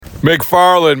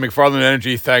McFarland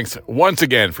Energy, thanks once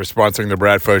again for sponsoring the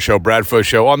Bradfo Show. Bradfo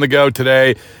Show on the go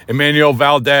today. Enmanuel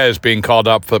Valdez being called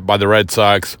up by the Red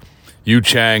Sox. Yu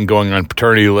Chang going on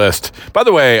paternity list. By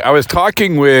the way, I was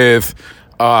talking with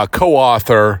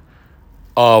co-author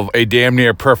of A Damn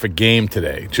Near Perfect Game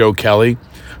today, Joe Kelly,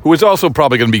 who is also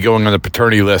probably going to be going on the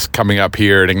paternity list coming up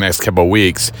here in the next couple of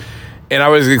weeks. And I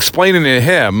was explaining to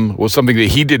him, was something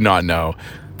that he did not know,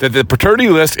 that the paternity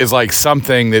list is like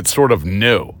something that's sort of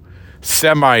new.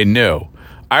 Semi-new.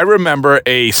 I remember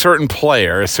a certain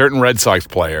Red Sox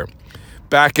player,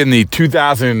 back in the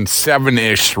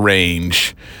 2007-ish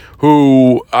range,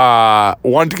 who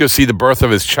wanted to go see the birth of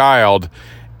his child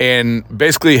and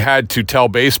basically had to tell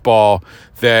baseball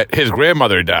that his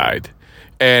grandmother died,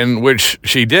 and which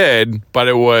she did, but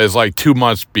it was like 2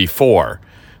 months before.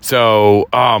 So,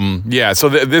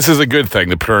 this is a good thing,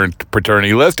 the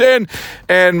paternity list, and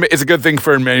it's a good thing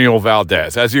for Enmanuel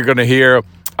Valdez. As you're going to hear,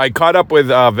 I caught up with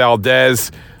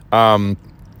Valdez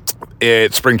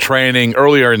at spring training,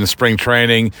 earlier in the spring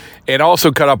training, and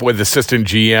also caught up with assistant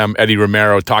GM Eddie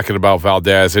Romero talking about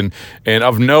Valdez. And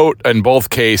of note in both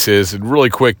cases,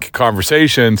 really quick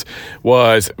conversations,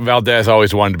 was Valdez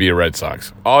always wanted to be a Red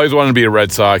Sox. Always wanted to be a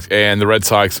Red Sox, and the Red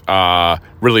Sox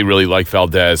really, really like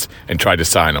Valdez and tried to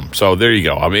sign him. So there you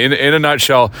go. I mean, in a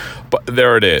nutshell, but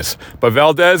there it is. But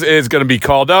Valdez is going to be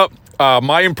called up.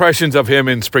 My impressions of him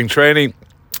in spring training,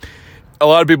 a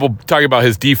lot of people talking about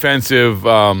his defensive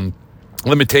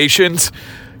limitations.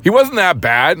 He wasn't that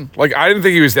bad. Like, I didn't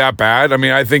think he was that bad. I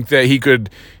mean, I think that he could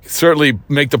certainly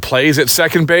make the plays at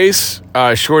second base.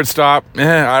 Shortstop,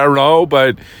 I don't know,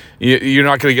 but you're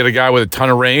not going to get a guy with a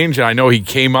ton of range. And I know he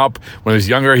came up when he was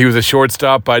younger. He was a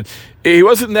shortstop, but he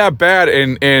wasn't that bad.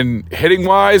 And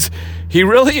hitting-wise, he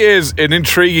really is an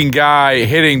intriguing guy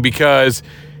hitting because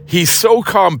he's so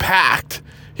compact.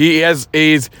 He's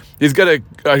got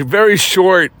a very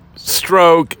short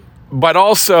stroke, but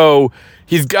also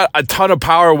he's got a ton of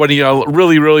power when he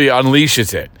really, really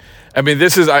unleashes it. I mean,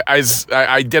 this is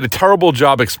I did a terrible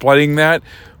job explaining that,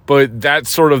 but that's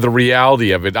sort of the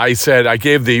reality of it. I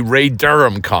gave the Ray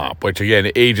Durham comp, which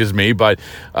again ages me, but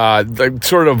the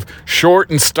sort of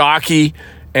short and stocky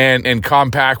and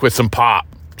compact with some pop.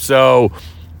 So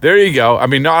there you go. I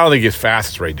mean, I don't think he's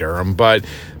fast as Ray Durham, but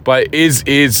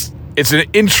it's an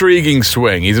intriguing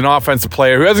swing. He's an offensive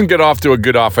player who hasn't got off to a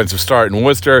good offensive start in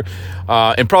Worcester,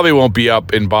 and probably won't be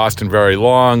up in Boston very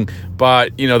long.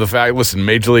 But the fact, listen,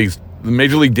 major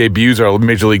league debuts are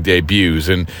major league debuts,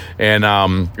 and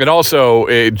also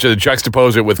to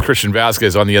juxtapose it with Christian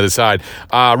Vasquez on the other side.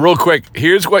 Real quick,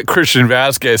 here's what Christian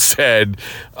Vasquez said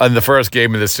on the first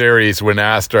game of the series when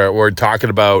asked or talking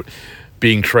about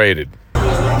being traded.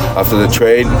 After the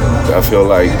trade, I feel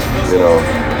like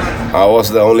I was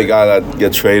the only guy that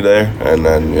get traded there, and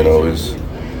then it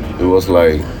was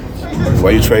like,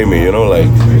 why you trade me? Like,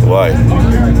 why?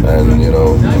 And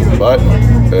but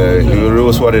it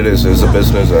was what it is. It's a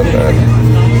business,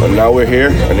 and now we're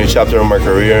here, a new chapter in my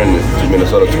career in the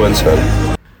Minnesota Twins.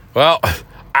 Well,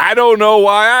 I don't know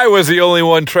why I was the only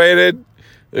one traded.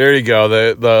 There you go.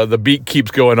 The beat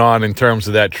keeps going on in terms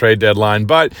of that trade deadline.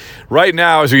 But right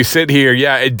now, as we sit here,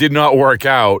 it did not work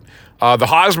out. The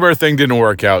Hosmer thing didn't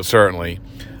work out, certainly.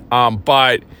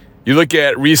 But you look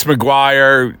at Reese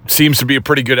McGuire, seems to be a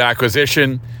pretty good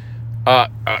acquisition.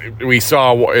 We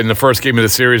saw in the first game of the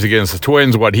series against the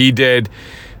Twins what he did.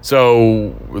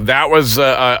 So that was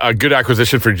a good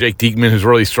acquisition for Jake Diekman, who's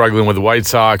really struggling with the White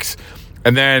Sox.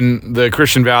 And then the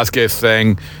Christian Vasquez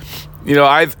thing,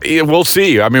 we'll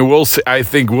see. I mean, we'll see. I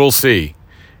think we'll see.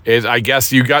 I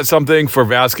guess you got something for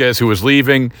Vasquez, who was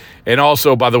leaving. And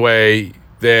also, by the way,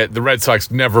 the Red Sox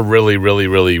never really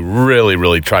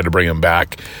tried to bring him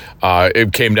back.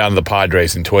 It came down to the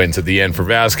Padres and Twins at the end for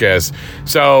Vasquez.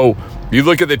 So you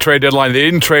look at the trade deadline, they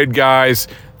didn't trade guys.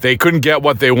 They couldn't get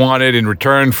what they wanted in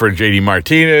return for J.D.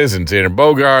 Martinez and Xander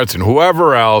Bogaerts and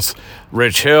whoever else.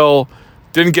 Rich Hill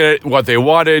didn't get what they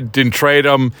wanted, didn't trade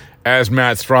them. As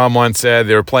Matt Strom once said,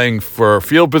 they were playing for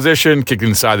field position, kicked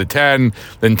inside the 10,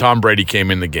 then Tom Brady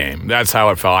came in the game. That's how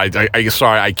it felt.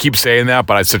 Sorry, I keep saying that,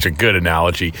 but it's such a good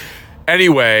analogy.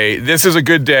 Anyway, this is a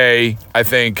good day, I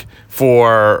think,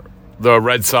 for the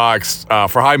Red Sox,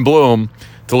 for Chaim Bloom,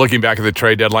 to looking back at the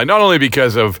trade deadline, not only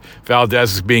because of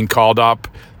Valdez being called up,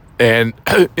 and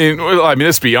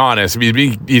let's be honest,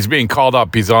 he's being called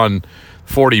up, he's on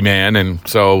 40-man, and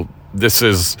so this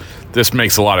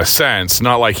makes a lot of sense.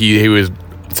 Not like he was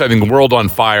setting the world on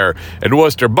fire at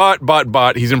Worcester,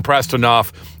 but he's impressed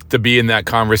enough to be in that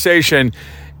conversation.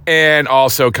 And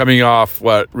also coming off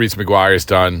what Reese McGuire's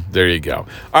done. There you go.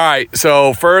 All right,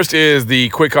 so first is the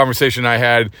quick conversation I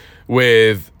had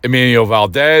with Enmanuel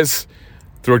Valdez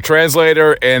through a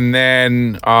translator, and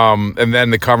then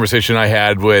the conversation I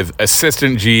had with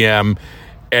assistant GM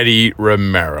Eddie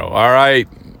Romero. All right,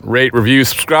 rate, review,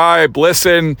 subscribe,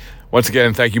 listen. Once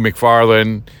again, thank you,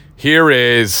 McFarland. Here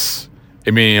is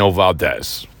Enmanuel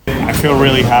Valdez. I feel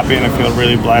really happy and I feel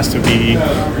really blessed to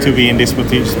be in this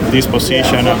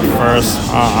position. First,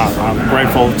 I'm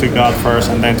grateful to God first,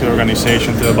 and then to the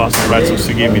organization, to the Boston Red Sox,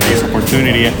 to give me this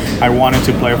opportunity. I wanted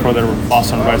to play for the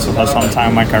Boston Red Sox for some time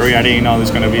in my career. I didn't know it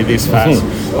was going to be this fast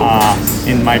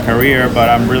in my career, but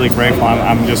I'm really grateful.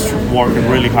 I'm just working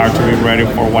really hard to be ready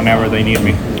for whenever they need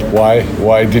me.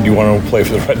 Why did you want to play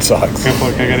for the Red Sox?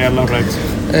 ¿Por qué querían los Reds?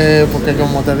 Porque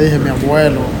como te dije, mi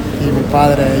abuelo y mi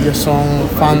padre, ellos son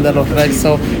fan de los Red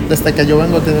Sox desde que yo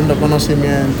vengo teniendo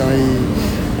conocimiento,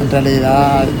 y en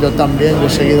realidad yo también he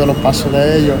seguido los pasos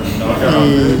de ellos,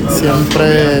 y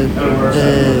siempre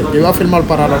yo iba a firmar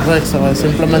para los Red Sox,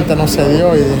 simplemente no se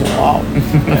dio y dije, wow,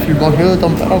 me firmó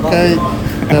Houston, pero ok,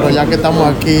 pero ya que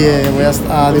estamos aquí voy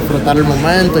a disfrutar el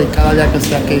momento y cada día que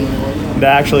esté aquí.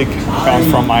 That actually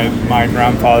comes from my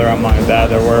grandfather and my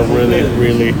dad. They were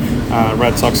really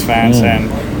Red Sox fans,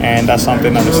 and that's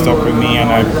something that stuck with me. And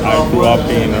I grew up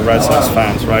being a Red Sox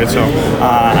fans, right? So,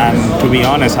 and to be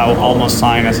honest, I almost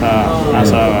signed as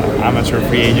a amateur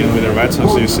free agent with the Red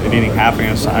Sox. It didn't happen.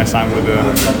 I signed with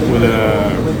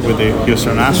the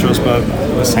Houston Astros, but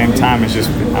at the same time,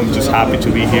 I'm just happy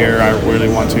to be here. I really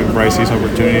want to embrace this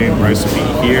opportunity, embrace to be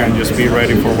here, and just be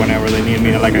ready for whenever they need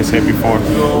me. And like I said before,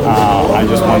 I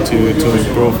just want to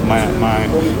improve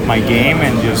my game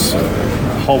and just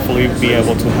hopefully be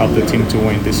able to help the team to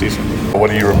win this season. What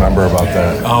do you remember about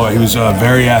that? Oh, he was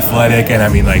very athletic, and I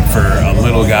mean, like, for a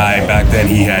little guy back then,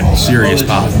 he had serious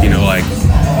pop. You know, like,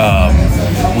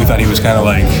 we thought he was kind of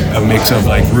like a mix of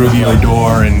like Rudy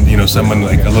Odor and, you know, someone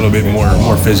like a little bit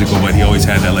more physical, but he always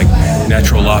had that like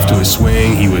natural loft to his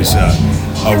swing. He was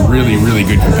a really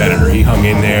good competitor. He hung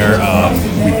in there. I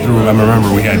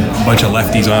remember we had a bunch of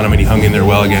lefties on him, and he hung in there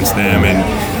well against them. And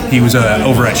he was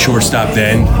over at shortstop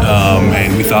then,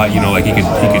 and we thought, you know, like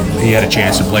he had a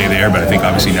chance to play there, but I think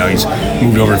obviously now he's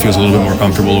moved over and feels a little bit more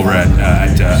comfortable over at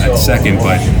second.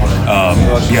 But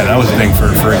yeah, that was the thing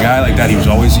for a guy like that. He was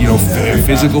always, you know,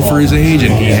 physical for his age,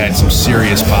 and he had some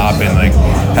serious pop and like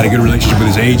had a good relationship with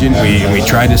his agent. We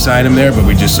tried to sign him there, but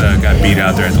we just got beat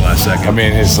out there at the last second. I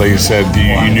mean, like you said,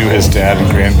 you knew his dad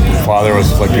and grandfather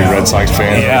was like a Red Sox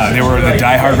fan. Yeah, they were the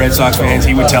diehard Red Sox fans.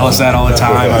 He would tell us that all the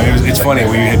time. I mean, it's funny.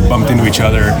 We had bumped into each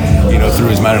other, you know, through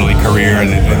his minor league career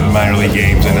and minor league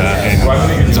games, and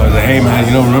so I was like, hey man,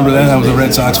 you know, remember that? I was a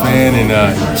Red Sox fan, and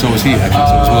so was he actually.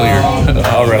 So was Willier.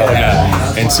 Oh, really?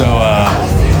 Yeah. And so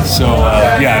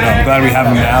yeah, no, I'm glad we have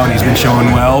him now, and he's been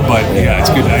showing well. But yeah, it's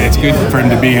good for him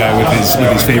to be with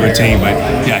his favorite team. But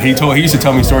yeah, he used to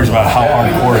tell me stories about how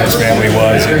hardcore his family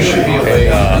was,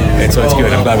 and so it's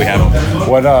good. I'm glad we have him.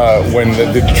 What when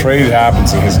the trade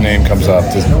happens and his name comes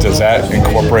up, does that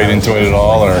incorporate into it at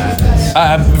all, or?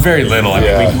 Very little. I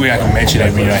mean, we can mention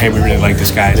it. You know, hey, we really like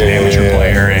this guy as an amateur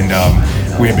player, and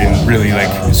we have been really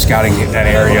like scouting that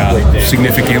area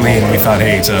significantly, and we thought,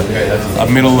 hey, it's a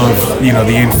middle of, you know,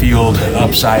 the infield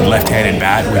upside left-handed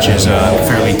bat, which is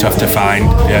fairly tough to find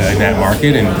in that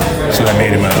market, and so that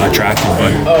made him attractive.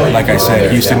 But like I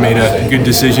said, Houston made a good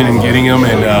decision in getting him,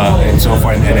 and so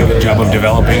far, and a good job of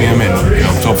developing him, and you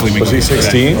know, so hopefully we. Was he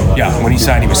 16? Yeah, when he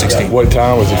signed, he was 16. What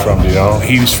town was he from? Do you know?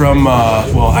 He was from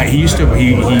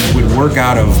he would work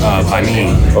out of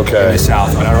Panin, okay, in the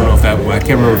south, but I don't know if I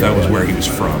can't remember if that was where he was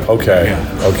from. Okay.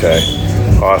 Yeah. Okay.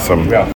 Awesome. Yeah.